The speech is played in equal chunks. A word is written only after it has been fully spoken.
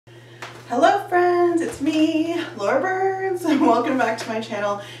Hello friends, it's me, Laura Burns, and welcome back to my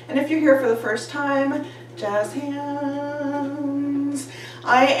channel. And if you're here for the first time, jazz hands.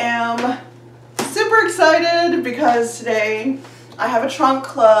 I am super excited because today I have a trunk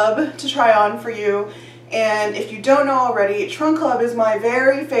club to try on for you. And if you don't know already, Trunk Club is my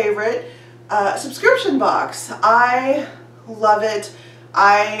very favorite subscription box. I love it.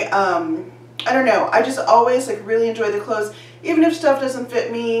 I don't know, I just always really enjoy the clothes, even if stuff doesn't fit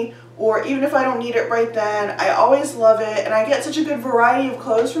me, or even if I don't need it right then. I always love it, and I get such a good variety of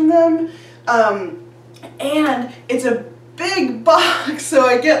clothes from them. And it's a big box, so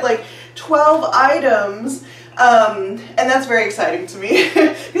I get like 12 items, and that's very exciting to me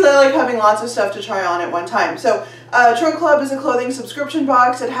because I like having lots of stuff to try on at one time. So Trunk Club is a clothing subscription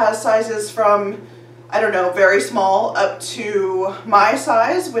box. It has sizes from, I don't know, very small up to my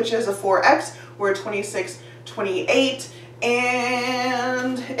size, which is a 4X or a 26, 28.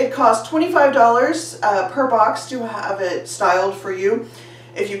 And it costs $25 per box to have it styled for you.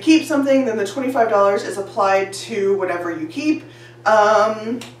 If you keep something, then the $25 is applied to whatever you keep.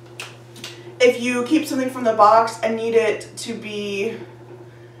 If you keep something from the box and need it to be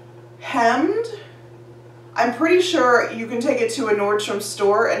hemmed, I'm pretty sure you can take it to a Nordstrom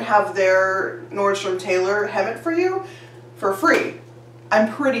store and have their Nordstrom tailor hem it for you for free. I'm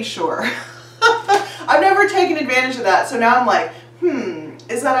pretty sure. I've never taken advantage of that, so now I'm like,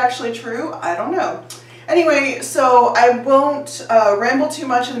 is that actually true? I don't know. Anyway, so I won't ramble too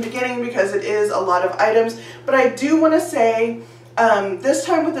much in the beginning because it is a lot of items, but I do want to say this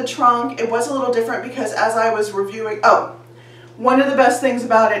time with the trunk, it was a little different because as I was reviewing, one of the best things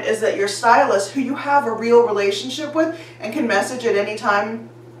about it is that your stylist, who you have a real relationship with and can message at any time,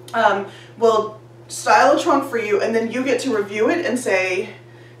 will style a trunk for you, and then you get to review it and say,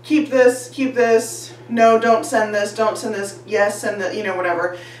 keep this, no, don't send this, yes, send the, you know,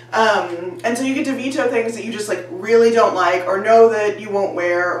 whatever. And so you get to veto things that you just really don't like or know that you won't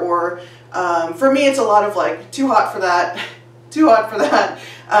wear, or for me it's a lot of too hot for that, too hot for that.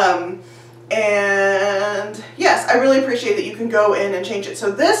 And yes, I really appreciate that you can go in and change it. So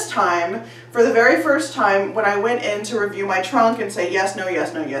this time, for the very first time, when I went in to review my trunk and say yes, no,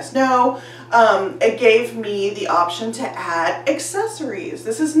 yes, no, yes, no, it gave me the option to add accessories.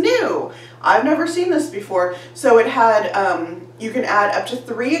 This is new. I've never seen this before. So it had, you can add up to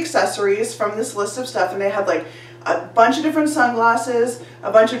 3 accessories from this list of stuff, and they had a bunch of different sunglasses,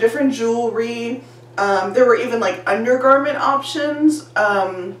 a bunch of different jewelry. There were even undergarment options.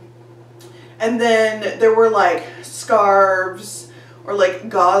 And then there were scarves or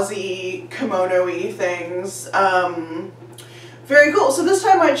gauzy kimono-y things. Very cool. So this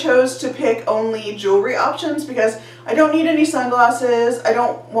time I chose to pick only jewelry options because I don't need any sunglasses. I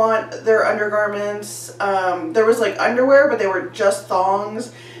don't want their undergarments. There was underwear, but they were just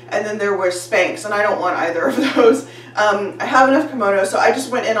thongs. And then there were Spanx, and I don't want either of those. I have enough kimono, so I just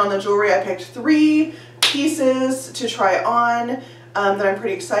went in on the jewelry. I picked 3 pieces to try on. That I'm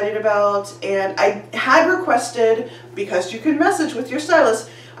pretty excited about, and I had requested, because you can message with your stylist,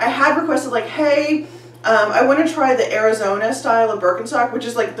 I had requested hey, I want to try the Arizona style of Birkenstock, which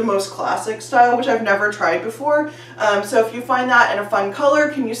is the most classic style, which I've never tried before. So if you find that in a fun color,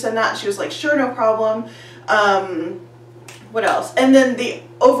 can you send that? And she was like, sure, no problem. What else? And then the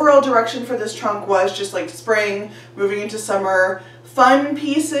overall direction for this trunk was just spring, moving into summer, fun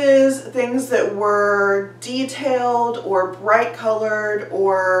pieces, things that were detailed or bright colored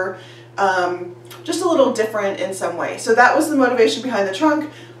or just a little different in some way. So that was the motivation behind the trunk.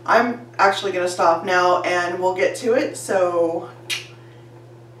 I'm actually going to stop now and we'll get to it, so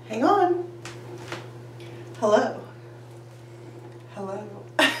hang on. Hello. Hello.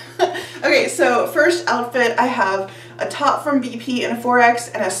 Okay, so first outfit, I have a top from BP in a 4X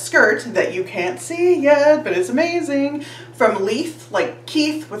and a skirt that you can't see yet, but it's amazing, from Leith,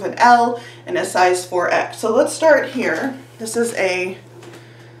 Keith with an L, and a size 4X. So let's start here. This is a,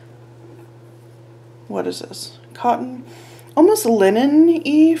 what is this? Cotton, almost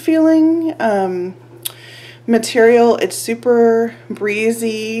linen-y feeling material. It's super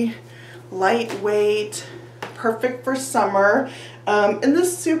breezy, lightweight, perfect for summer. In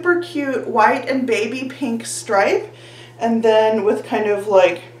this super cute white and baby pink stripe, and then with kind of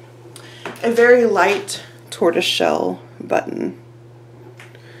a very light tortoiseshell button.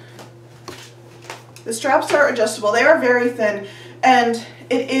 The straps are adjustable. They are very thin, and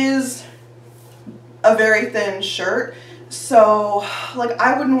it is a very thin shirt, so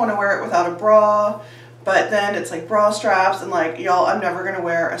I wouldn't want to wear it without a bra, but then it's bra straps, and y'all, I'm never gonna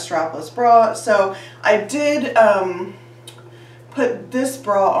wear a strapless bra. So I did put this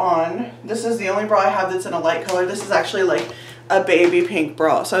bra on. This is the only bra I have that's in a light color. This is actually a baby pink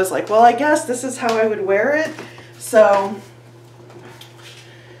bra. So I was like, well, I guess this is how I would wear it. So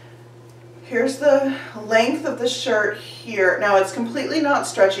here's the length of the shirt here. Now it's completely not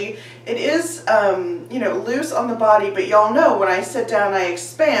stretchy. It is, you know, loose on the body, but y'all know when I sit down, I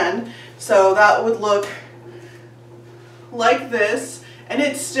expand. So that would look like this, and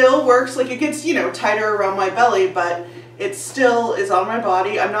it still works. Like, it gets, you know, tighter around my belly, but it still is on my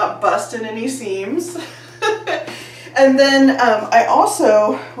body. I'm not busting any seams. And then I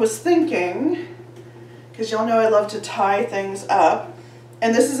also was thinking, because y'all know I love to tie things up,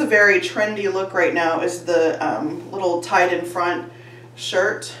 and this is a very trendy look right now, is the little tied in front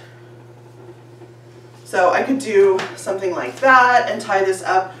shirt. So I could do something like that and tie this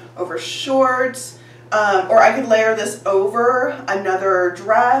up over shorts, or I could layer this over another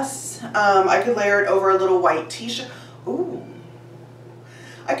dress. I could layer it over a little white t-shirt. Ooh.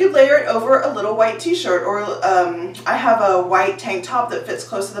 I could layer it over a little white t-shirt, or I have a white tank top that fits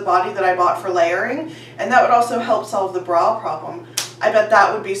close to the body that I bought for layering, and that would also help solve the bra problem. I bet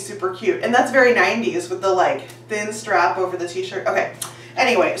that would be super cute. And that's very 90s with the like thin strap over the t-shirt. Okay,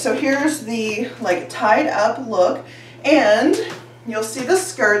 anyway, so here's the like tied up look, and you'll see the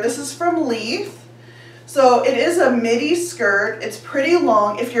skirt. This is from Leaf. So it is a midi skirt. It's pretty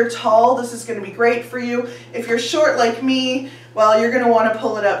long. If you're tall, this is going to be great for you. If you're short like me, well, you're going to want to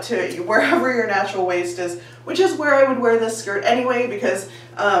pull it up to wherever your natural waist is, which is where I would wear this skirt anyway, because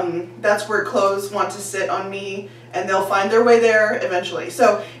that's where clothes want to sit on me, and they'll find their way there eventually.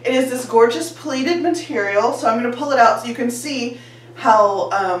 So it is this gorgeous pleated material. So I'm going to pull it out so you can see how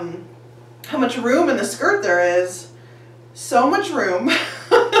much room in the skirt there is. So much room.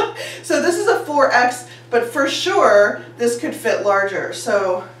 So this is a 4X, but for sure this could fit larger.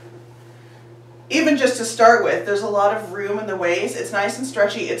 So even just to start with, there's a lot of room in the waist. It's nice and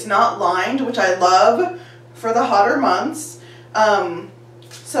stretchy. It's not lined, which I love for the hotter months.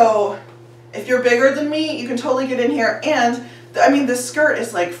 So if you're bigger than me, you can totally get in here. And I mean, this skirt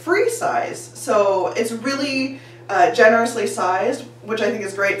is like free size, so it's really generously sized, which I think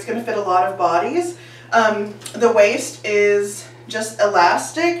is great. It's going to fit a lot of bodies. The waist is just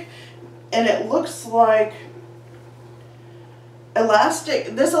elastic, and it looks like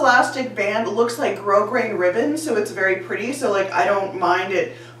this elastic band looks like grosgrain ribbon, so it's very pretty. So like, I don't mind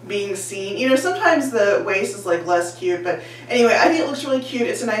it being seen. You know, sometimes the waist is like less cute, but anyway, I think it looks really cute.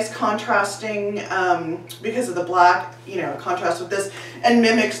 It's a nice contrasting, because of the black, you know, contrast with this, and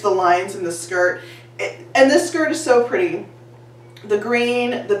mimics the lines in the skirt. And this skirt is so pretty. The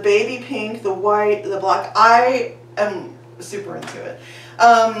green, the baby pink, the white, the black. I am super into it.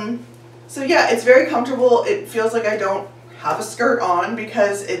 So yeah, it's very comfortable. It feels like I don't have a skirt on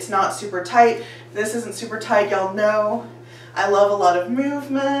because it's not super tight. This isn't super tight, y'all know. I love a lot of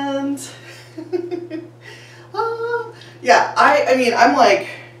movement. Yeah, I mean, I'm like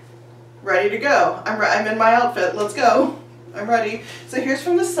ready to go. I'm in my outfit. Let's go. I'm ready. So here's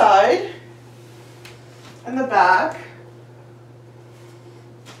from the side and the back.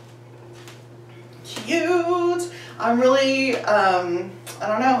 Cute. I'm really, I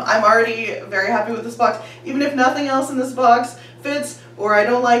don't know, I'm already very happy with this box. Even if nothing else in this box fits, or I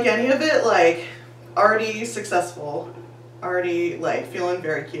don't like any of it, like, already successful. Already, like, feeling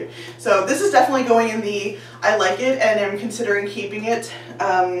very cute. So this is definitely going in the I like it and am considering keeping it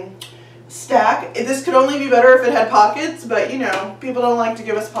stack. This could only be better if it had pockets, but you know, people don't like to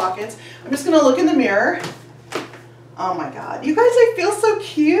give us pockets. I'm just gonna look in the mirror. Oh my god, you guys, I feel so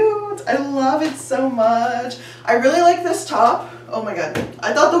cute. I love it so much. I really like this top. Oh my god,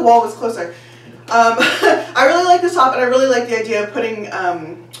 I thought the wall was closer. I really like this top, and I really like the idea of putting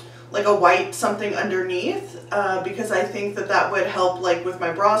like a white something underneath, because I think that that would help like with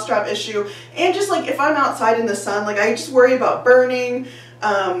my bra strap issue, and just like if I'm outside in the sun, like I just worry about burning.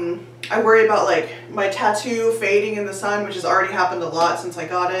 I worry about like my tattoo fading in the sun, which has already happened a lot since I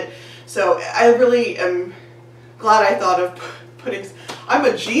got it. So I really am glad I thought of putting, I'm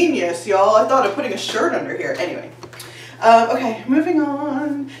a genius, y'all. I thought of putting a shirt under here. Anyway, okay, moving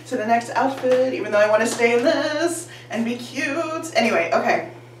on to the next outfit, even though I want to stay in this and be cute. Anyway, okay.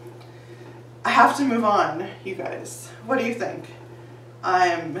 I have to move on, you guys. What do you think?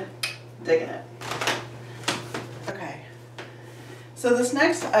 I'm digging it. Okay. So this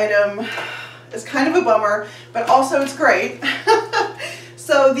next item is kind of a bummer, but also it's great.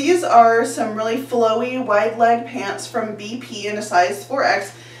 So these are some really flowy wide leg pants from BP in a size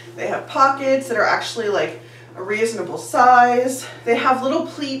 4X. They have pockets that are actually like a reasonable size. They have little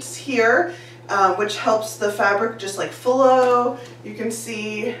pleats here, which helps the fabric just like flow. You can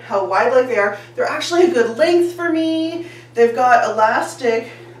see how wide leg they are. They're actually a good length for me. They've got elastic,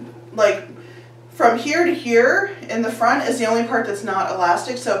 like from here to here in the front is the only part that's not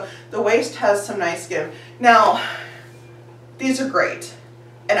elastic, so the waist has some nice give. Now, these are great,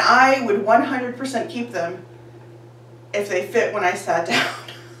 and I would 100% keep them if they fit when I sat down.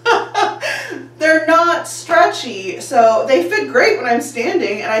 They're not stretchy, so they fit great when I'm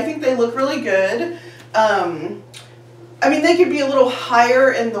standing, and I think they look really good. I mean, they could be a little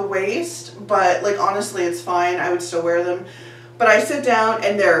higher in the waist, but like honestly, it's fine. I would still wear them. But I sit down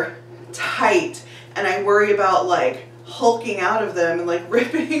and they're tight, and I worry about like hulking out of them and like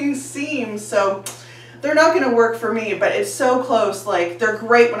ripping seams. So they're not going to work for me, but it's so close. Like, they're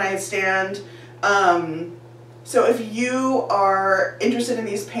great when I stand. So if you are interested in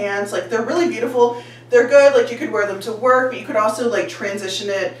these pants, like, they're really beautiful. They're good. Like, you could wear them to work, but you could also like transition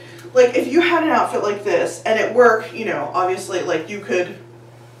it. Like, if you had an outfit like this and it worked, you know, obviously, like, you could,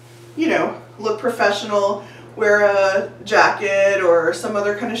 you know, look professional, wear a jacket or some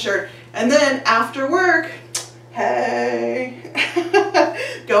other kind of shirt, and then after work, hey,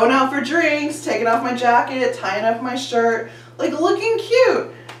 going out for drinks, taking off my jacket, tying up my shirt, like, looking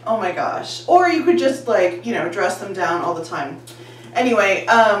cute. Oh my gosh. Or you could just, like, you know, dress them down all the time. Anyway,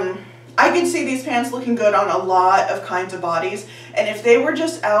 I could see these pants looking good on a lot of kinds of bodies, and if they were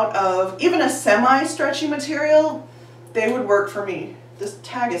just out of even a semi-stretchy material, they would work for me. This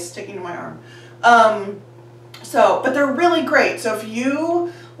tag is sticking to my arm. But they're really great. So if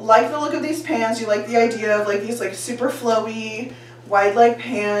you like the look of these pants, you like the idea of like these like super flowy, wide leg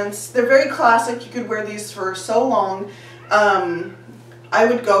pants, they're very classic. You could wear these for so long. I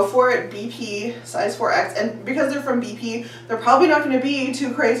would go for it, BP, size 4X, and because they're from BP, they're probably not going to be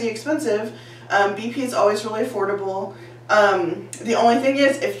too crazy expensive. BP is always really affordable. The only thing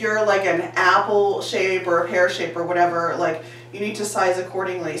is, if you're like an apple shape or a pear shape or whatever, like, you need to size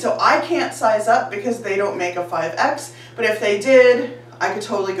accordingly. So I can't size up because they don't make a 5X, but if they did, I could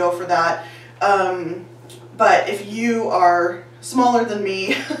totally go for that. But if you are smaller than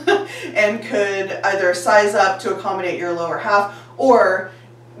me and could either size up to accommodate your lower half, or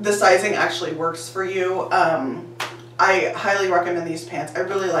the sizing actually works for you, I highly recommend these pants. I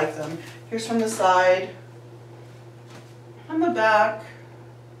really like them. Here's from the side, on the back.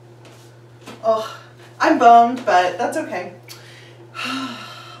 Oh, I'm bummed, but that's okay.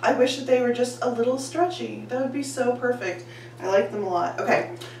 I wish that they were just a little stretchy. That would be so perfect. I like them a lot.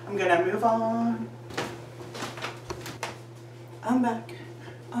 Okay, I'm gonna move on. I'm back.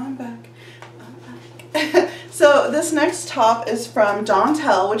 I'm back. I'm back. So this next top is from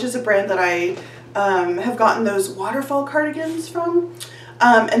Dontel, which is a brand that I have gotten those waterfall cardigans from.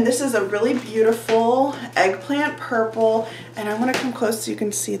 And this is a really beautiful eggplant purple, and I want to come close so you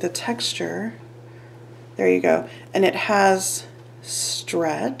can see the texture. There you go. And it has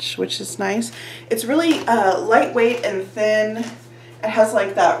stretch, which is nice. It's really lightweight and thin. It has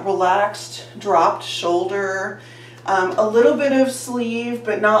like that relaxed, dropped shoulder, a little bit of sleeve,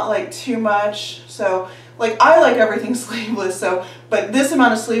 but not like too much. So like, I like everything sleeveless, so, but this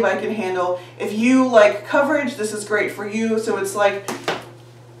amount of sleeve I can handle. If you like coverage, this is great for you. So it's like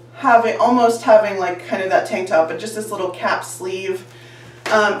almost having like kind of that tank top, but just this little cap sleeve.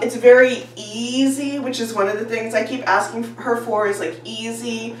 It's very easy, which is one of the things I keep asking her for, is like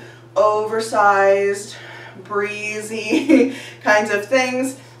easy, oversized, breezy kinds of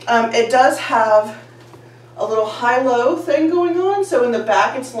things. It does have a little high-low thing going on, so in the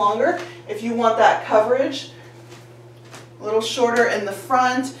back it's longer if you want that coverage, a little shorter in the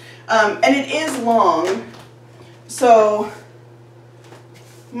front, and it is long, so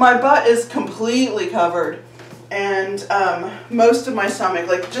my butt is completely covered, and most of my stomach,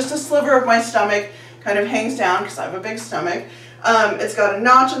 like just a sliver of my stomach, kind of hangs down because I have a big stomach. It's got a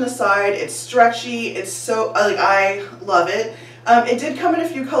notch on the side, it's stretchy, it's so, like, I love it. It did come in a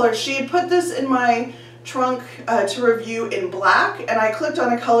few colors. She had put this in my trunk to review in black, and I clicked on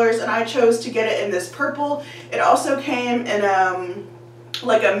the colors and I chose to get it in this purple. It also came in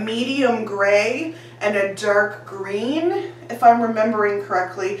like a medium gray and a dark green, if I'm remembering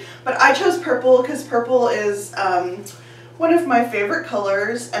correctly, but I chose purple because purple is one of my favorite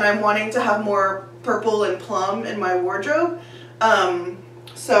colors, and I'm wanting to have more purple and plum in my wardrobe.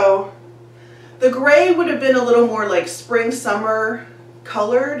 So the gray would have been a little more like spring summer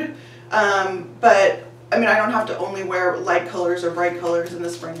colored, but I mean, I don't have to only wear light colors or bright colors in the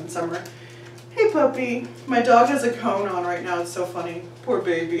spring and summer. Hey puppy, my dog has a cone on right now, it's so funny, poor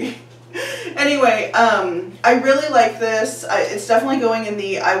baby. Anyway, I really like this. It's definitely going in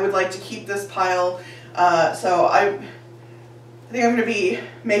the I would like to keep this pile, so I think I'm going to be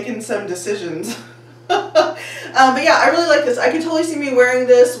making some decisions. But yeah, I really like this. I can totally see me wearing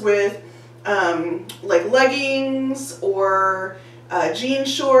this with like leggings or jean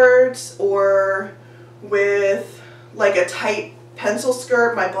shorts or with like a tight pencil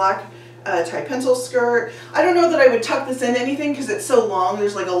skirt, my black tight pencil skirt. I don't know that I would tuck this in anything because it's so long.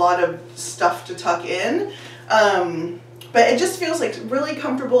 There's like a lot of stuff to tuck in. But it just feels like really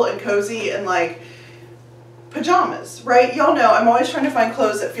comfortable and cozy and like pajamas, right? Y'all know I'm always trying to find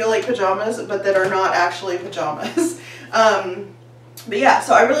clothes that feel like pajamas but that are not actually pajamas. But yeah,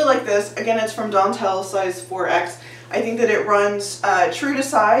 so I really like this. Again, it's from Dontel, size 4X. I think that it runs true to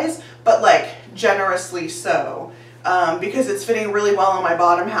size, but like generously so, because it's fitting really well on my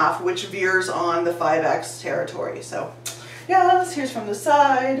bottom half, which veers on the 5X territory. So yes, here's from the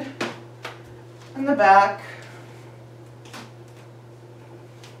side and the back.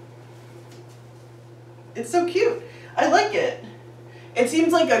 It's so cute. I like it. It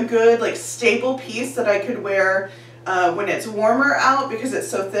seems like a good like staple piece that I could wear when it's warmer out because it's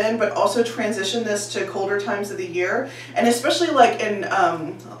so thin, but also transition this to colder times of the year. And especially like in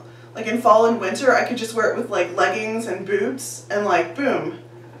fall and winter, I could just wear it with like leggings and boots and like boom,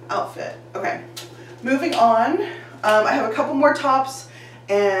 outfit. Okay, moving on. I have a couple more tops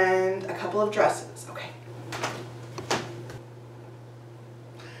and a couple of dresses. Okay.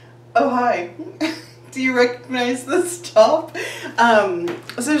 Oh, hi. Do you recognize this top?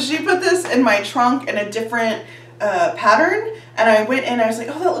 So she put this in my trunk in a different pattern, and I went in, I was like,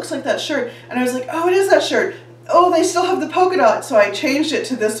 oh, that looks like that shirt. And I was like, oh, it is that shirt. Oh, they still have the polka dot. So I changed it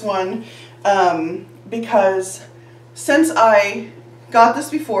to this one because since I got this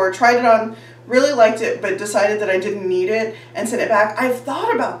before, tried it on, really liked it, but decided that I didn't need it and sent it back, I've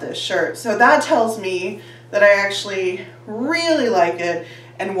thought about this shirt. So that tells me that I actually really like it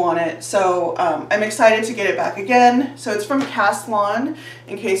and want it. So I'm excited to get it back again. So it's from Caslon,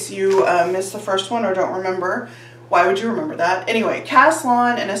 in case you missed the first one or don't remember. Why would you remember that? Anyway,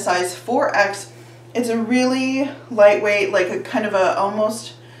 Caslon in a size 4X. It's a really lightweight, like a kind of a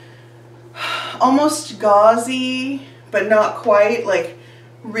almost gauzy, but not quite, like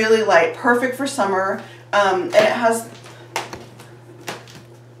really light, perfect for summer. And it has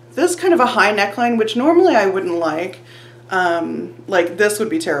this kind of a high neckline, which normally I wouldn't like. Like this would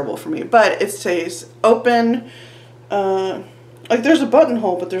be terrible for me, but it stays open. Like there's a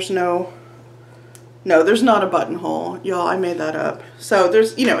buttonhole, but there's no, there's not a buttonhole, y'all. I made that up. So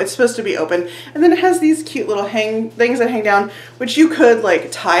there's, you know, it's supposed to be open, and then it has these cute little things that hang down, which you could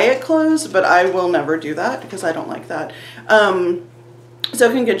like tie it closed, but I will never do that because I don't like that. So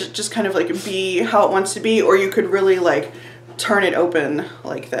it can just kind of like be how it wants to be, or you could really like turn it open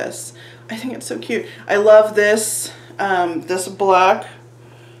like this. I think it's so cute. I love this. This black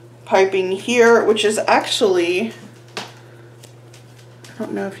piping here, which is actually, I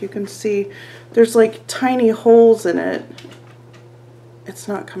don't know if you can see, there's like tiny holes in it. It's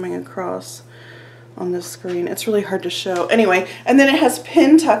not coming across on this screen. It's really hard to show. Anyway, and then it has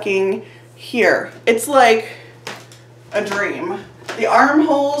pin tucking here. It's like a dream. The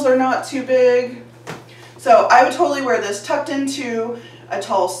armholes are not too big. So I would totally wear this tucked into a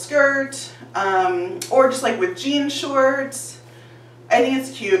tall skirt, or just like with jean shorts. I think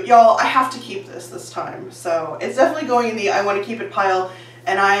it's cute. Y'all, I have to keep this time. So it's definitely going in the I want to keep it pile,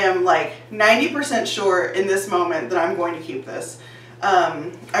 and I am like 90% sure in this moment that I'm going to keep this.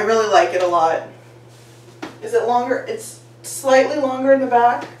 I really like it a lot. Is it longer? It's slightly longer in the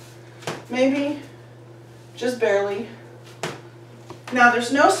back, maybe, just barely. Now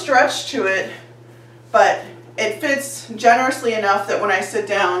there's no stretch to it, but it fits generously enough that when I sit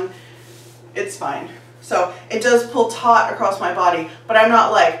down, it's fine. So it does pull taut across my body, but I'm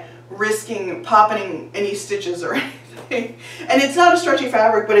not like risking popping any stitches or anything. And it's not a stretchy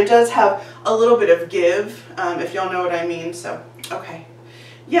fabric, but it does have a little bit of give, if y'all know what I mean. So, okay.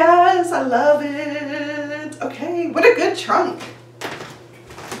 Yes, I love it. Okay, what a good trunk.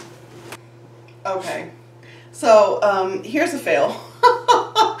 Okay, so here's a fail.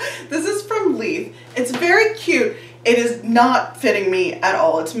 This is from Leith. It's very cute. It is not fitting me at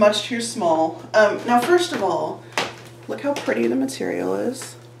all. It's much too small. Now, first of all, look how pretty the material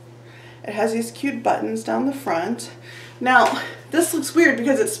is. It has these cute buttons down the front. Now, this looks weird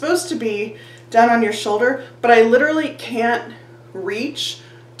because it's supposed to be down on your shoulder, but I literally can't reach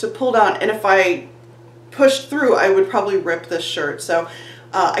to pull down. And if I pushed through, I would probably rip this shirt. So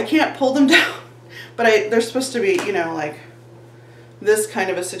I can't pull them down, but they're supposed to be, you know, like this kind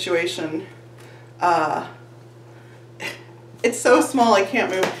of a situation. It's so small I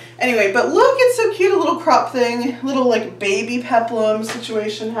can't move. Anyway, but look, it's so cute, a little crop thing, little like baby peplum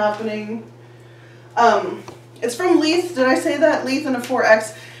situation happening. It's from Leith, did I say that? Leith in a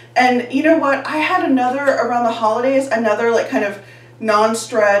 4X. And you know what? I had another around the holidays, another like kind of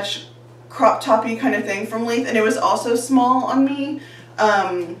non-stretch crop toppy kind of thing from Leith, and it was also small on me.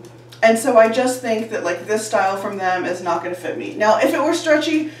 And so I just think that like this style from them is not going to fit me. Now, if it were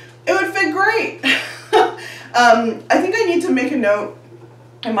stretchy, it would fit great. I think I need to make a note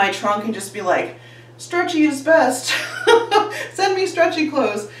in my trunk and just be like, stretchy is best. Send me stretchy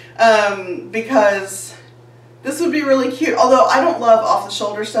clothes. Because this would be really cute. Although I don't love off the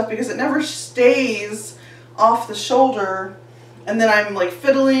shoulder stuff because it never stays off the shoulder. And then I'm like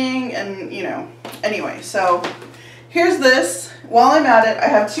fiddling and, you know, anyway, so here's this. While I'm at it, I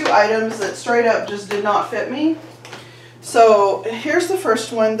have two items that straight up just did not fit me. So here's the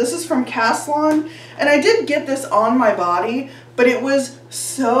first one. This is from Caslon, and I did get this on my body, but it was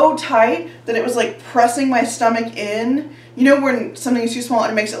so tight that it was like pressing my stomach in. You know when something is too small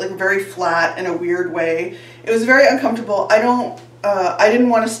and it makes it like very flat in a weird way? It was very uncomfortable. I didn't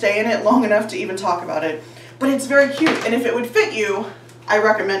want to stay in it long enough to even talk about it, but it's very cute, and if it would fit you, I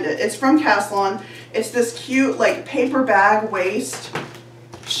recommend it. It's from Caslon. It's this cute like paper bag waist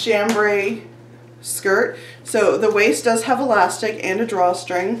chambray skirt. So the waist does have elastic and a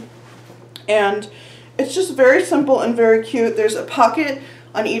drawstring, and it's just very simple and very cute. There's a pocket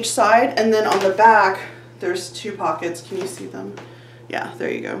on each side, and then on the back there's two pockets. Can you see them? Yeah,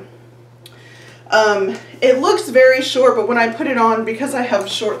 there you go. It looks very short, but when I put it on, because I have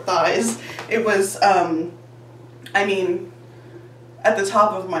short thighs, it was I mean, at the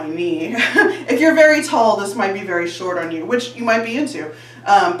top of my knee. If you're very tall, this might be very short on you, which you might be into,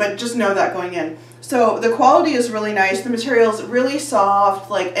 but just know that going in. So the quality is really nice. The material is really soft,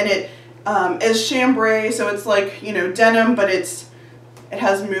 like, and it is chambray, so it's like, you know, denim, but it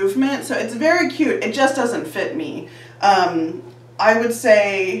has movement, so it's very cute. It just doesn't fit me. I would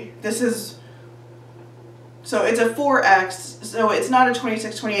say this is, so it's a 4X, so it's not a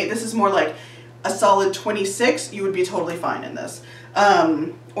 26, 28. This is more like a solid 26. You would be totally fine in this.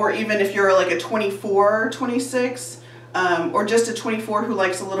 Or even if you're like a 24, 26, or just a 24 who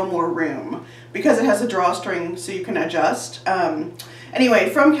likes a little more room, because it has a drawstring so you can adjust. Anyway,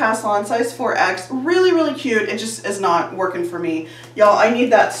 from Caslon, size 4X, really, really cute. It just is not working for me. Y'all, I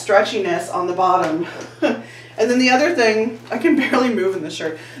need that stretchiness on the bottom. And then the other thing, I can barely move in this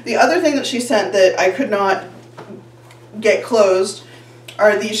shirt. The other thing that she sent that I could not get closed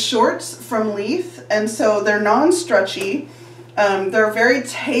are these shorts from Leith. And so they're non-stretchy. They're very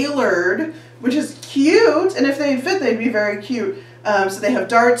tailored, which is cute. And if they fit, they'd be very cute. So they have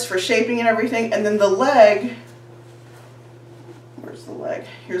darts for shaping and everything. And then the leg, where's the leg?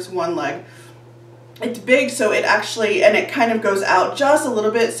 Here's one leg. It's big, so it actually, and it kind of goes out just a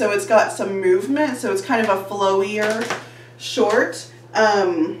little bit, so it's got some movement, so it's kind of a flowier short.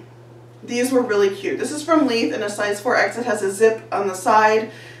 These were really cute. This is from Leith in a size 4X. It has a zip on the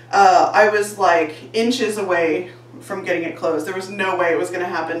side. I was like inches away from getting it closed. There was no way it was going to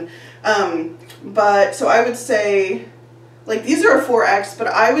happen. But so I would say, like, these are a 4X, but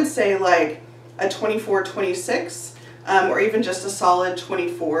I would say like a 24, 26, or even just a solid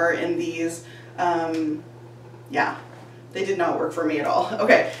 24 in these. Yeah, they did not work for me at all.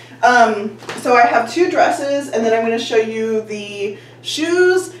 Okay, so I have two dresses, and then I'm going to show you the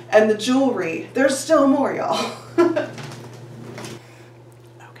shoes and the jewelry. There's still more, y'all. Okay,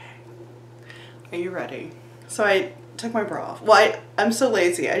 are you ready? So I took my bra off. Well, I'm so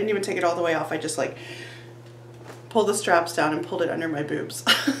lazy. I didn't even take it all the way off. I just like pulled the straps down and pulled it under my boobs.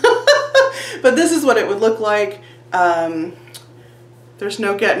 But this is what it would look like. There's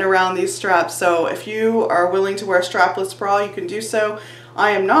no getting around these straps, so if you are willing to wear a strapless bra, you can do so. I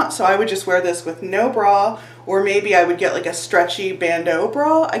am not, so I would just wear this with no bra, or maybe I would get like a stretchy bandeau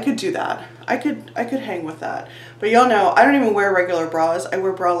bra. I could do that. I could hang with that. But y'all know, I don't even wear regular bras. I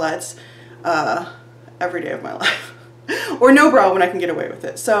wear bralettes every day of my life. Or no bra when I can get away with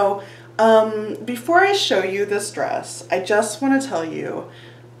it. So before I show you this dress, I just want to tell you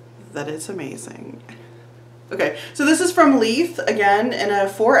that it's amazing. Okay, so this is from Leith, again, in a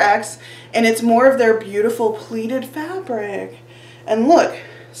 4X, and it's more of their beautiful pleated fabric. And look,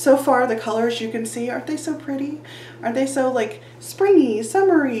 so far the colors you can see, aren't they so pretty? Aren't they so, like, springy,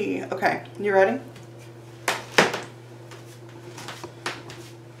 summery? Okay, you ready?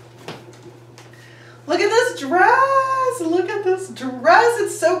 Look at this dress! Look at this dress!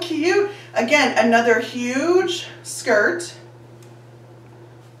 It's so cute! Again, another huge skirt.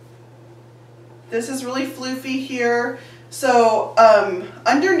 This is really floofy here. So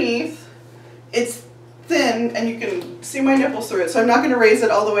underneath, it's thin, and you can see my nipples through it, so I'm not going to raise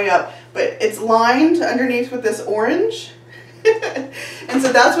it all the way up, but it's lined underneath with this orange. And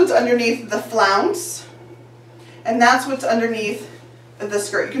so that's what's underneath the flounce, and that's what's underneath the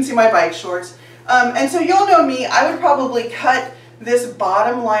skirt. You can see my bike shorts. And so y'all know me, I would probably cut this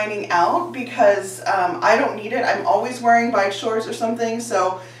bottom lining out because I don't need it. I'm always wearing bike shorts or something,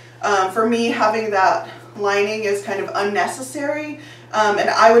 so for me having that lining is kind of unnecessary, and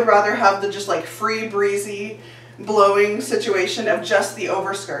I would rather have the just like free breezy blowing situation of just the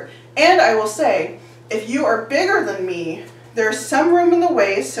overskirt. And I will say, if you are bigger than me, there's some room in the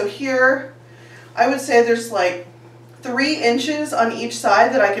waist. So here I would say there's like 3 inches on each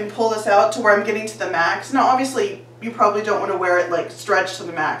side that I can pull this out to where I'm getting to the max. Now obviously you probably don't want to wear it like stretched to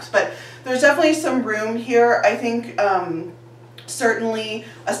the max, but there's definitely some room here. I think certainly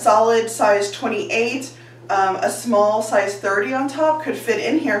a solid size 28, a small size 30 on top could fit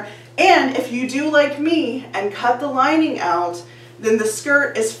in here. And if you do like me and cut the lining out, then the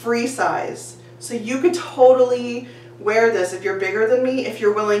skirt is free size. So you could totally wear this if you're bigger than me, if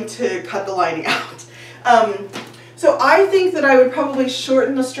you're willing to cut the lining out. So I think that I would probably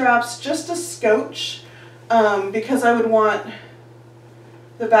shorten the straps just a scotch, because I would want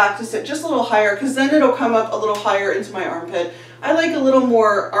the back to sit just a little higher, because then it'll come up a little higher into my armpit. I like a little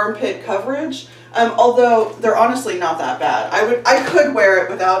more armpit coverage, although they're honestly not that bad. I could wear it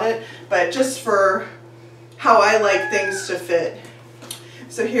without it, but just for how I like things to fit.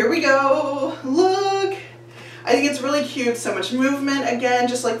 So here we go. Look. I think it's really cute. So much movement again,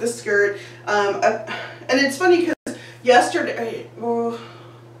 just like the skirt. And it's funny because yesterday, a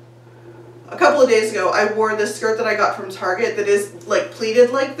couple of days ago, I wore this skirt that I got from Target that is like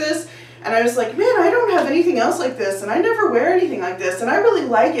pleated like this. And I was like, man, I don't have anything else like this, and I never wear anything like this, and I really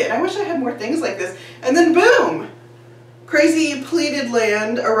like it, and I wish I had more things like this. And then boom, crazy pleated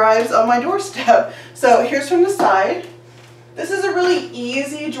land arrives on my doorstep. So here's from the side. This is a really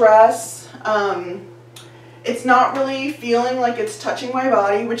easy dress. It's not really feeling like it's touching my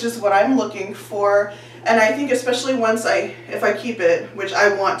body, which is what I'm looking for. And I think especially if I keep it, which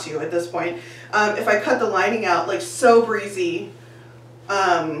I want to at this point, if I cut the lining out, like so breezy.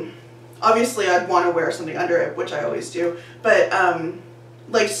 Obviously I'd want to wear something under it, which I always do, but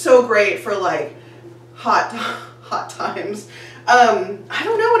like so great for like hot times. I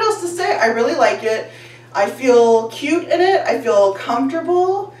don't know what else to say. I really like it. I feel cute in it. I feel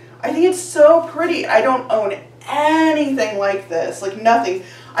comfortable. I think it's so pretty. I don't own anything like this, like nothing.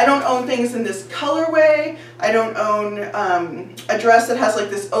 I don't own things in this colorway. I don't own a dress that has like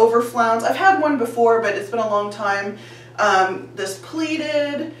this over flounce. I've had one before, but it's been a long time. This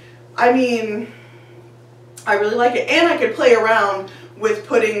pleated. I mean, I really like it, and I could play around with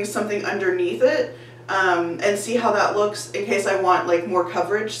putting something underneath it and see how that looks in case I want like more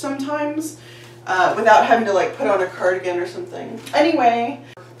coverage sometimes without having to like put on a cardigan or something. Anyway,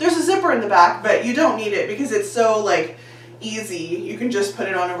 there's a zipper in the back, but you don't need it because it's so like easy. You can just put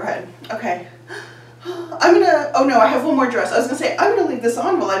it on overhead. Okay. Oh no, I have one more dress. I was gonna say I'm gonna leave this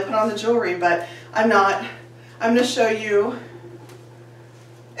on while I put on the jewelry, but I'm not. I'm gonna show you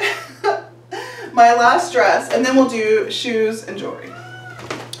my last dress, and then we'll do shoes and jewelry.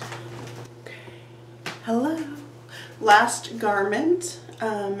 Okay. Hello. Last garment,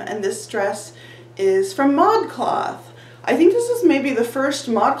 and this dress is from ModCloth. I think this is maybe the first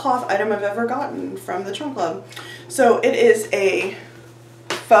ModCloth item I've ever gotten from the Trunk Club. So it is a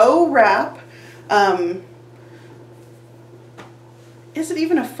faux wrap. Is it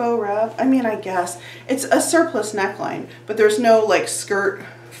even a faux wrap? I mean, I guess. It's a surplus neckline, but there's no like skirt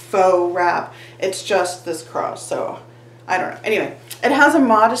faux wrap. It's just this cross, so I don't know. Anyway, it has a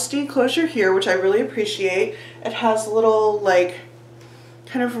modesty closure here, which I really appreciate. It has little like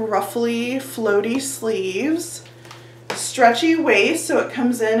kind of ruffly, floaty sleeves, stretchy waist, so it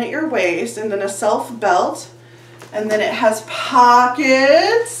comes in at your waist, and then a self belt, and then it has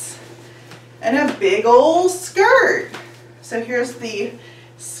pockets and a big old skirt. So here's the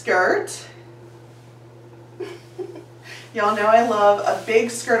skirt. Y'all know I love a big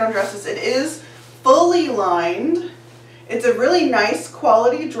skirt on dresses. It is fully lined. It's a really nice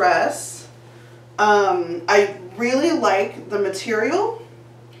quality dress. I really like the material.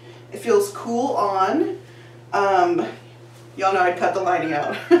 It feels cool on. Y'all know I'd cut the lining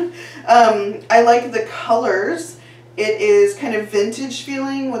out. I like the colors. It is kind of vintage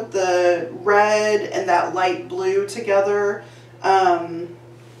feeling with the red and that light blue together. I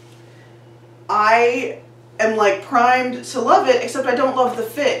am like primed to love it, except I don't love the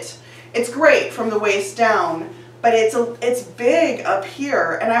fit. It's great from the waist down, but it's big up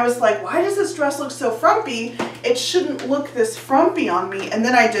here, and I was like, why does this dress look so frumpy? It shouldn't look this frumpy on me. And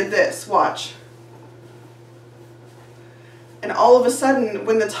then I did this, watch. And all of a sudden,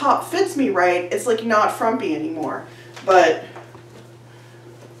 when the top fits me right, it's like not frumpy anymore. But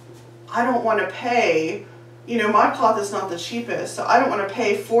I don't want to pay, you know, ModCloth is not the cheapest, so I don't want to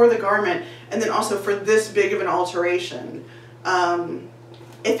pay for the garment and then also for this big of an alteration.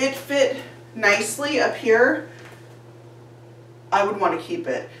 If it fit nicely up here, I would want to keep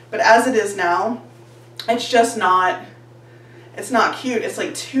it. But as it is now, it's just not, it's not cute. It's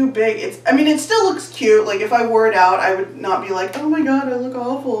like too big. I mean, it still looks cute. Like if I wore it out, I would not be like, oh my God, I look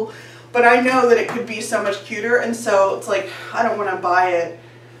awful. But I know that it could be so much cuter. And so it's like, I don't want to buy it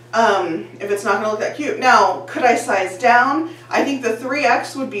if it's not going to look that cute. Now, could I size down? I think the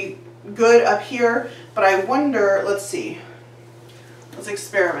 3X would be good up here. But I wonder, let's see. Let's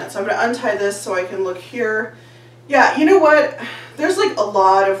experiment. So I'm going to untie this so I can look here. Yeah, you know what? There's like a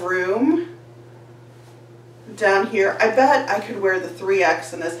lot of room down here. I bet I could wear the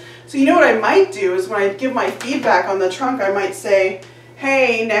 3X in this. So you know what I might do is when I give my feedback on the trunk, I might say,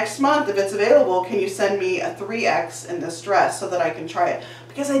 hey, next month, if it's available, can you send me a 3X in this dress so that I can try it?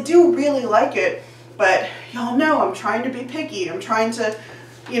 Because I do really like it, but y'all know I'm trying to be picky. I'm trying to,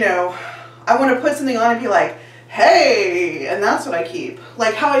 you know, I want to put something on and be like, hey, and that's what I keep.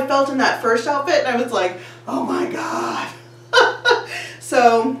 Like how I felt in that first outfit, and I was like, oh my God.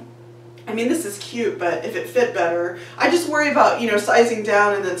 So, I mean, this is cute, but if it fit better, I just worry about, you know, sizing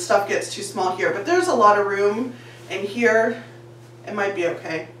down and then stuff gets too small here. But there's a lot of room in here. It might be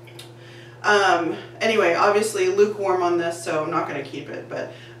okay. Anyway, obviously lukewarm on this, so I'm not going to keep it.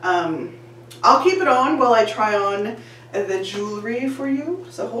 But I'll keep it on while I try on the jewelry for you.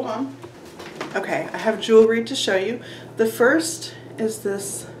 So hold on. Okay, I have jewelry to show you. The first is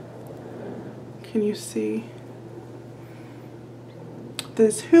this, can you see?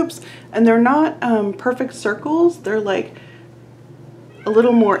 These hoops, and they're not perfect circles. They're like a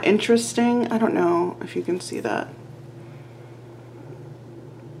little more interesting. I don't know if you can see that.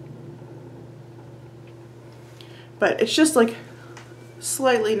 But it's just like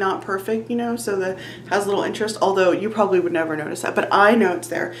slightly not perfect, you know, so that has a little interest, although you probably would never notice that, but I know it's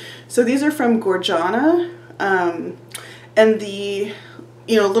there. So these are from Gorjana, and the,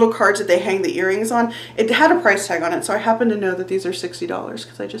 you know, little cards that they hang the earrings on, it had a price tag on it, so I happen to know that these are $60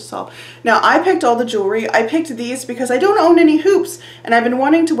 because I just saw. Now, I picked all the jewelry. I picked these because I don't own any hoops, and I've been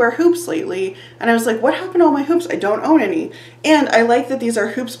wanting to wear hoops lately, and I was like, what happened to all my hoops? I don't own any. And I like that these are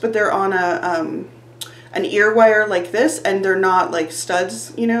hoops, but they're on a an ear wire like this, and they're not like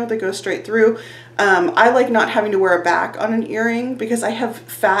studs, you know, that go straight through. I like not having to wear a back on an earring because I have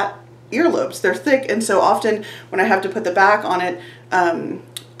fat earlobes. They're thick, and so often when I have to put the back on it,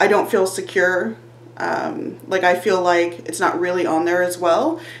 I don't feel secure. Like I feel like it's not really on there as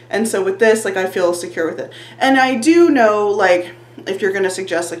well. And so with this, like I feel secure with it. And I do know, like, if you're going to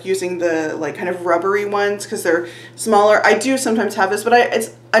suggest like using the like kind of rubbery ones because they're smaller, I do sometimes have this, but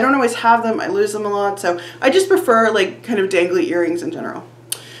I don't always have them. I lose them a lot. So I just prefer like kind of dangly earrings in general.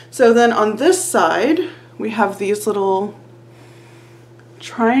 So then on this side, we have these little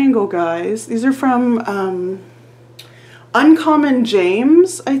triangle guys. These are from Uncommon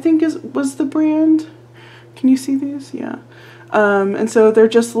James, I think was the brand. Can you see these? Yeah. And so they're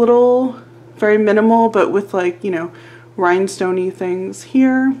just little, very minimal, but with like, you know, rhinestoney things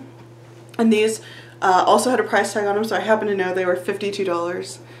here. And these also had a price tag on them, so I happen to know they were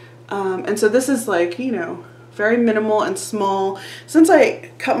 $52. And so this is like, you know, very minimal and small. Since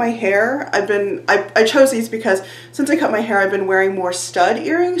I cut my hair, I chose these because since I cut my hair, I've been wearing more stud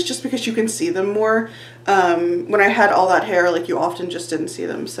earrings just because you can see them more. When I had all that hair, like you often just didn't see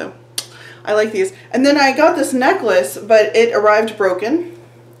them, so I like these. And then I got this necklace, but it arrived broken.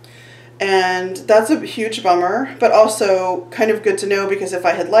 And that's a huge bummer, but also kind of good to know because if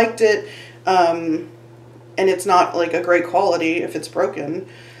I had liked it, and it's not like a great quality if it's broken,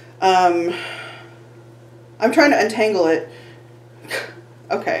 I'm trying to untangle it.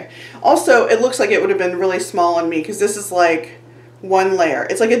 Okay. Also, it looks like it would have been really small on me because this is like one layer.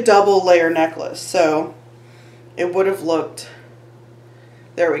 It's like a double layer necklace, so it would have looked,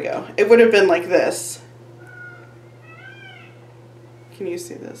 there we go. It would have been like this. Can you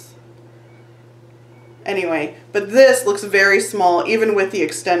see this? Anyway, but this looks very small, even with the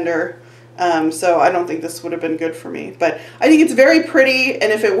extender, so I don't think this would have been good for me. But I think it's very pretty,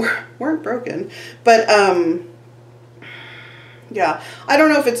 and if it weren't broken, but yeah, I don't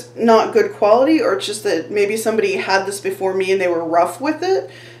know if it's not good quality or it's just that maybe somebody had this before me and they were rough with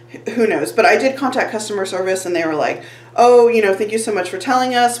it. Who knows? But I did contact customer service and they were like, oh, you know, thank you so much for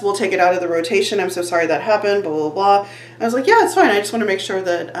telling us. We'll take it out of the rotation. I'm so sorry that happened, blah, blah, blah. And I was like, yeah, it's fine. I just want to make sure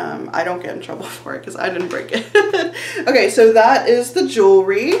that I don't get in trouble for it because I didn't break it. Okay, so that is the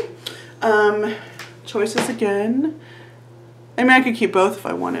jewelry. Choices again. I mean, I could keep both if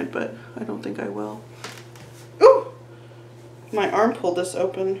I wanted, but I don't think I will. Ooh! My arm pulled this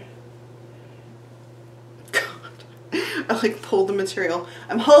open. I like pulled the material.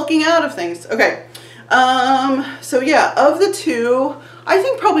 I'm hulking out of things. Okay. So yeah, of the two, I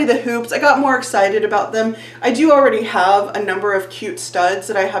think probably the hoops. I got more excited about them. I do already have a number of cute studs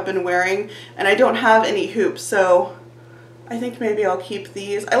that I have been wearing, and I don't have any hoops, so I think maybe I'll keep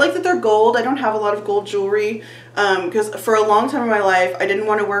these. I like that they're gold. I don't have a lot of gold jewelry because for a long time in my life, I didn't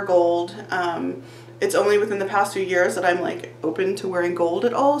want to wear gold. It's only within the past few years that I'm like open to wearing gold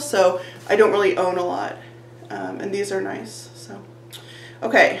at all, so I don't really own a lot. And these are nice, so.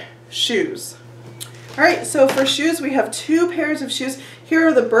 Okay, shoes. All right, so for shoes, we have two pairs of shoes. Here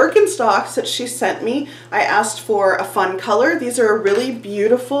are the Birkenstocks that she sent me. I asked for a fun color. These are a really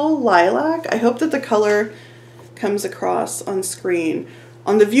beautiful lilac. I hope that the color comes across on screen.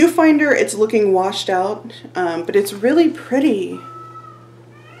 On the viewfinder, it's looking washed out, but it's really pretty.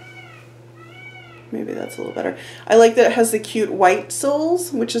 Maybe that's a little better. I like that it has the cute white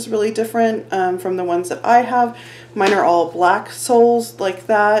soles, which is really different from the ones that I have. Mine are all black soles like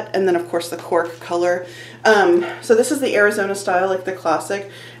that, and then of course the cork color. So this is the Arizona style, like the classic,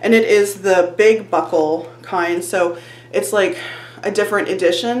 and it is the big buckle kind, so it's like a different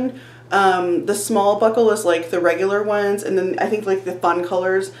edition. The small buckle is like the regular ones, and then I think like the fun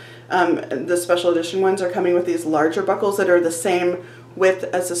colors, the special edition ones are coming with these larger buckles that are the same width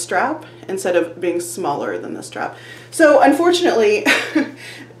as a strap instead of being smaller than the strap. So unfortunately,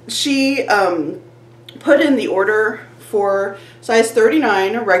 she put in the order for size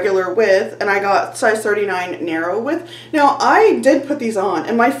 39 regular width, and I got size 39 narrow width. Now I did put these on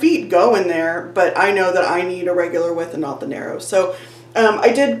and my feet go in there, but I know that I need a regular width and not the narrow. So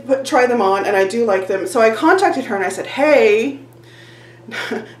I did try them on and I do like them. So I contacted her and I said, hey,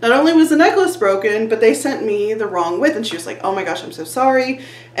 not only was the necklace broken, but they sent me the wrong width. And she was like, oh my gosh, I'm so sorry.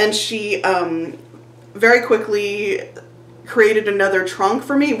 And she very quickly created another trunk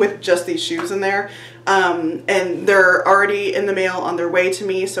for me with just these shoes in there. And they're already in the mail on their way to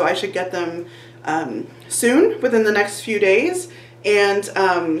me, so I should get them soon, within the next few days. And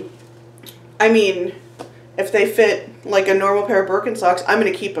I mean, if they fit like a normal pair of Birkenstocks, I'm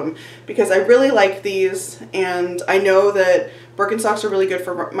going to keep them because I really like these, and I know that Birkenstocks are really good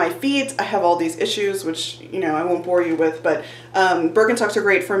for my feet. I have all these issues, which, you know, I won't bore you with, but Birkenstocks are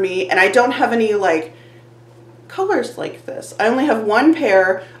great for me, and I don't have any like colors like this. I only have one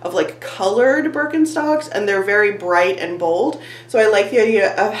pair of like colored Birkenstocks, and they're very bright and bold, so I like the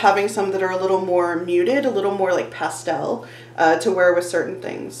idea of having some that are a little more muted, a little more like pastel to wear with certain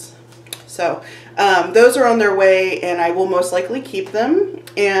things. So those are on their way, and I will most likely keep them.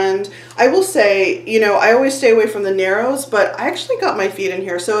 And I will say, you know, I always stay away from the narrows, but I actually got my feet in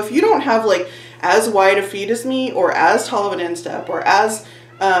here. So if you don't have like as wide a feet as me, or as tall of an instep, or as,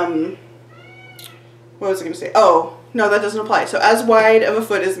 what was I going to say? Oh, no, that doesn't apply. So as wide of a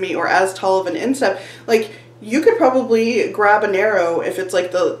foot as me, or as tall of an instep, like you could probably grab a narrow if it's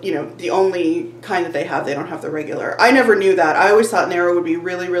like the, you know, the only kind that they have. They don't have the regular. I never knew that. I always thought narrow would be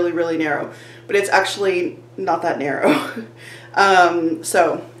really, really, really narrow, but it's actually not that narrow.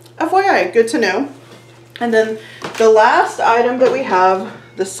 So FYI, good to know. And then the last item that we have,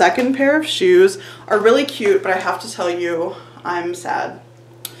 the second pair of shoes, are really cute, but I have to tell you, I'm sad.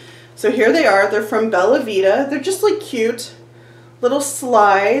 So here they are. They're from Bella Vita. They're just like cute little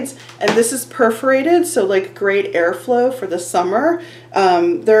slides, and this is perforated, so like great airflow for the summer.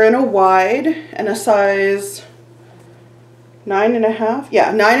 They're in a wide and a size 9.5.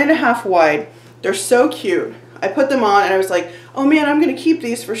 Yeah, 9.5 wide. They're so cute. I put them on and I was like, oh man, I'm gonna keep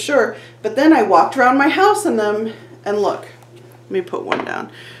these for sure. But then I walked around my house in them, and look, let me put one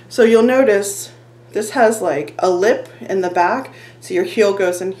down. So you'll notice this has like a lip in the back, so your heel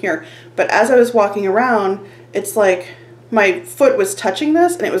goes in here. But as I was walking around, it's like my foot was touching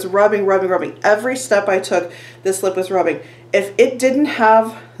this, and it was rubbing, rubbing, rubbing. Every step I took, this lip was rubbing. If it didn't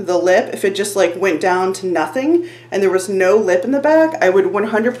have the lip, if it just like went down to nothing and there was no lip in the back, I would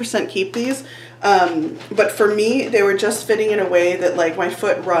 100% keep these. But for me, they were just fitting in a way that like my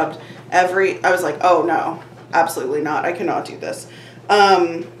foot rubbed I was like, oh no, absolutely not. I cannot do this.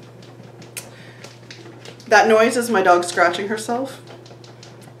 That noise is my dog scratching herself,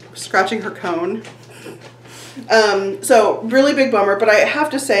 scratching her cone. So really big bummer, but I have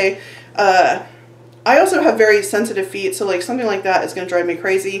to say, I also have very sensitive feet, so like something like that is going to drive me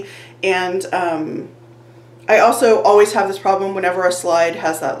crazy. And I also always have this problem whenever a slide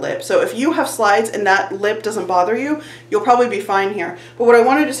has that lip. So if you have slides and that lip doesn't bother you, you'll probably be fine here. But what I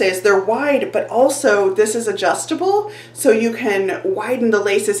wanted to say is they're wide, but also this is adjustable, so you can widen the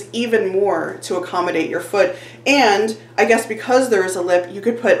laces even more to accommodate your foot. And I guess because there is a lip, you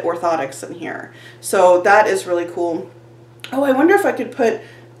could put orthotics in here. So that is really cool. Oh, I wonder if I could put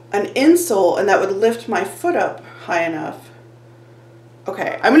an insole and that would lift my foot up high enough.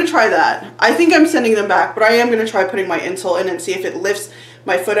 Okay, I'm going to try that. I think I'm sending them back, but I am going to try putting my insole in and see if it lifts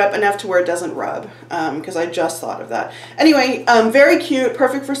my foot up enough to where it doesn't rub, because I just thought of that. Anyway, very cute,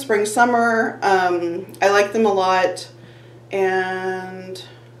 perfect for spring, summer. I like them a lot, and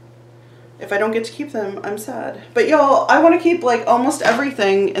if I don't get to keep them, I'm sad. But y'all, I want to keep like almost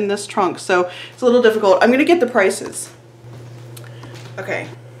everything in this trunk, so it's a little difficult. I'm going to get the prices. Okay.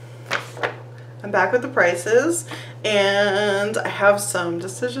 I'm back with the prices, and I have some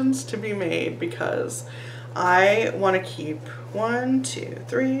decisions to be made because I want to keep 1, 2,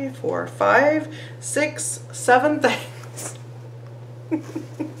 3, 4, 5, 6, 7 things.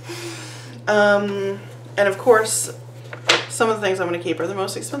 And of course, some of the things I'm going to keep are the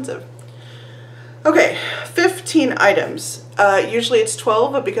most expensive. Okay, 15 items. Usually it's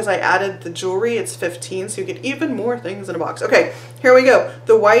 12, but because I added the jewelry, it's 15, so you get even more things in a box. Okay, here we go.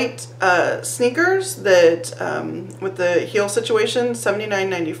 The white sneakers that with the heel situation,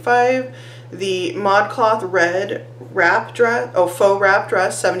 $79.95. The ModCloth red wrap dress, faux wrap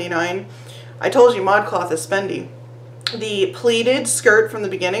dress, $79. I told you ModCloth is spendy. The pleated skirt from the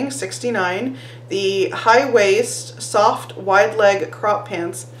beginning, $69. The high waist, soft, wide leg crop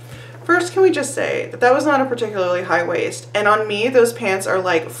pants. First, can we just say that that was not a particularly high waist, and on me, those pants are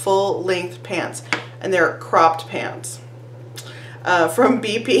like full length pants, and they're cropped pants. From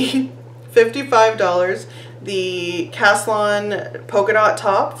BP, $55. The Caslon polka dot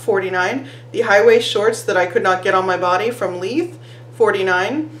top, $49. The high waist shorts that I could not get on my body from Leith,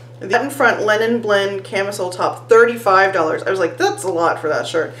 $49. The button front linen blend camisole top, $35. I was like, that's a lot for that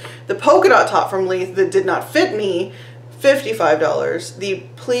shirt. The polka dot top from Leith that did not fit me, $55. The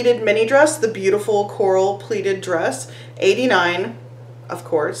pleated mini dress, the beautiful coral pleated dress, $89, of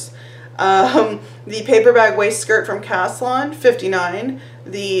course. The paper bag waist skirt from Caslon, $59.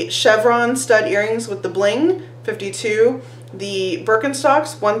 The chevron stud earrings with the bling, $52. The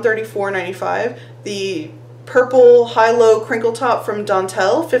Birkenstocks, $134.95. The purple high-low crinkle top from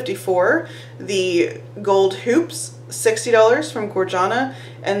Dantel, $54. The gold hoops, $60 from Gorjana.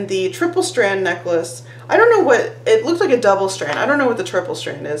 And the triple strand necklace, I don't know what, it looked like a double strand. I don't know what the triple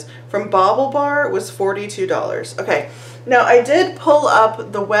strand is. From Bauble Bar was $42. Okay, now I did pull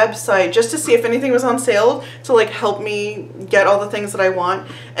up the website just to see if anything was on sale to like help me get all the things that I want.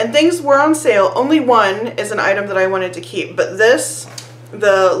 And things were on sale. Only one is an item that I wanted to keep. But this,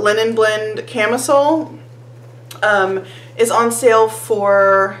 the linen blend camisole, is on sale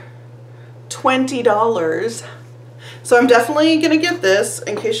for $20. So I'm definitely going to get this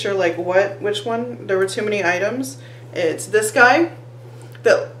in case you're like, what? Which one? There were too many items. It's this guy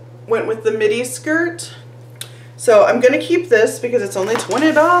that went with the midi skirt. So I'm going to keep this because it's only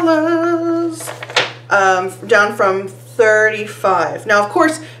 $20, down from $35. Now, of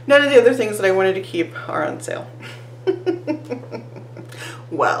course, none of the other things that I wanted to keep are on sale.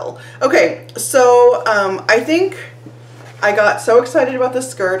 Well, okay, so I think I got so excited about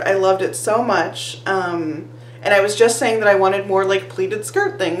this skirt. I loved it so much. And I was just saying that I wanted more like pleated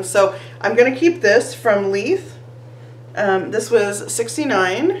skirt things. So I'm going to keep this from Leith. This was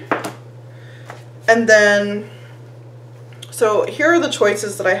 $69. And then, so here are the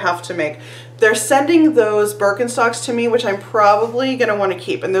choices that I have to make. They're sending those Birkenstocks to me, which I'm probably going to want to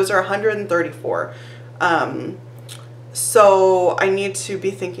keep. And those are $134. So I need to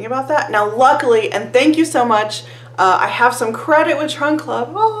be thinking about that. Now, luckily, and thank you so much, I have some credit with Trunk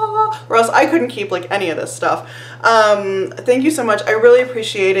Club, or else I couldn't keep like any of this stuff. Thank you so much. I really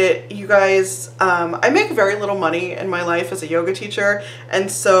appreciate it. You guys, I make very little money in my life as a yoga teacher,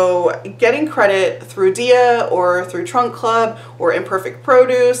 and so getting credit through Dia or through Trunk Club or Imperfect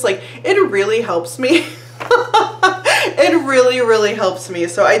Produce, like it really helps me. It really helps me.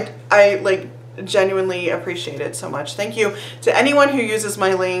 So I like genuinely appreciate it so much. Thank you to anyone who uses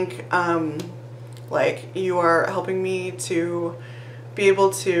my link. Like, you are helping me to be able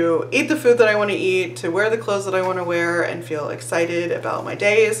to eat the food that I want to eat, to wear the clothes that I want to wear, and feel excited about my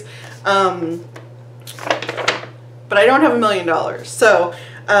days. But I don't have $1 million. So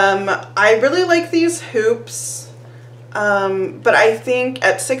I really like these hoops, but I think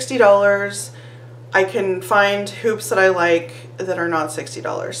at $60 I can find hoops that I like that are not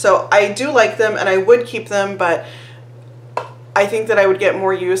 $60. So I do like them and I would keep them, but I think that I would get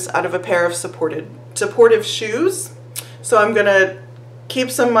more use out of a pair of supportive shoes. So I'm gonna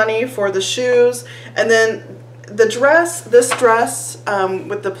keep some money for the shoes. And then the dress, this dress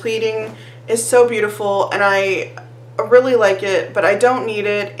with the pleating is so beautiful and I really like it, but I don't need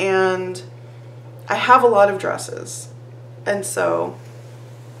it and I have a lot of dresses. And so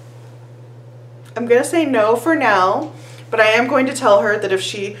I'm gonna say no for now, but I am going to tell her that if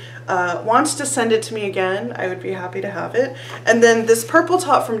she wants to send it to me again, I would be happy to have it. And then this purple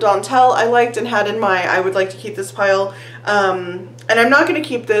top from Dontel I liked and had in my I would like to keep this pile. And I'm not going to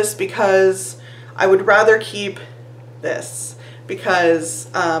keep this because I would rather keep this, because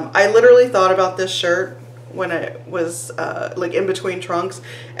I literally thought about this shirt when I was like in between trunks,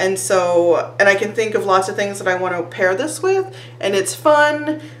 and I can think of lots of things that I want to pair this with, and it's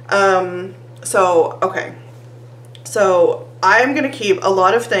fun. Okay, so I'm gonna keep a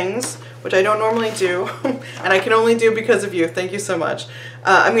lot of things, which I don't normally do, and I can only do because of you. Thank you so much.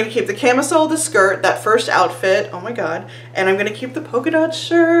 I'm gonna keep the camisole, the skirt, that first outfit, oh my god, and I'm gonna keep the polka dot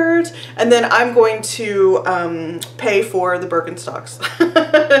shirt, and then I'm going to pay for the Birkenstocks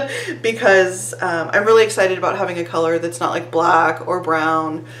because I'm really excited about having a color that's not like black or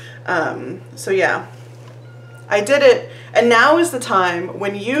brown. So yeah, I did it, and now is the time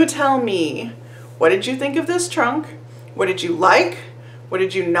when you tell me, what did you think of this trunk? What did you like? What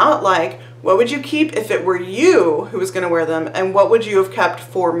did you not like? What would you keep if it were you who was going to wear them? And what would you have kept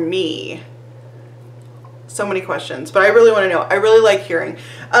for me? So many questions, but I really want to know. I really like hearing.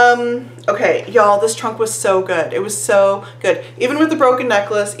 Okay, y'all, this trunk was so good. It was so good. Even with the broken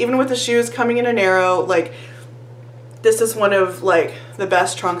necklace, even with the shoes coming in a narrow, like, this is one of like the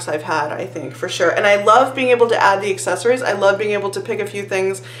best trunks I've had, I think, for sure. And I love being able to add the accessories. I love being able to pick a few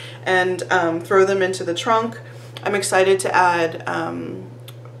things and throw them into the trunk. I'm excited to add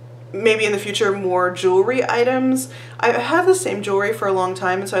maybe in the future more jewelry items. I have the same jewelry for a long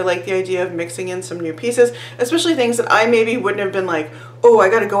time, and so I like the idea of mixing in some new pieces, especially things that I maybe wouldn't have been like, oh, I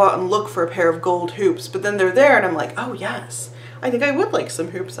gotta go out and look for a pair of gold hoops, but then they're there and I'm like, oh yes, I think I would like some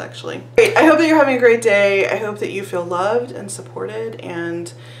hoops actually. Great. I hope that you're having a great day. I hope that you feel loved and supported,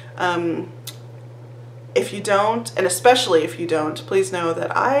 and if you don't, and especially if you don't, please know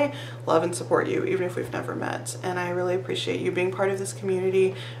that I love and support you even if we've never met, and I really appreciate you being part of this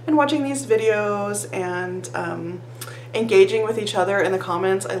community and watching these videos and engaging with each other in the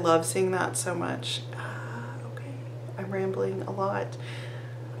comments. I love seeing that so much. Okay, I'm rambling a lot.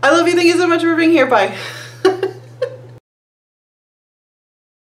 I love you. Thank you so much for being here. Bye.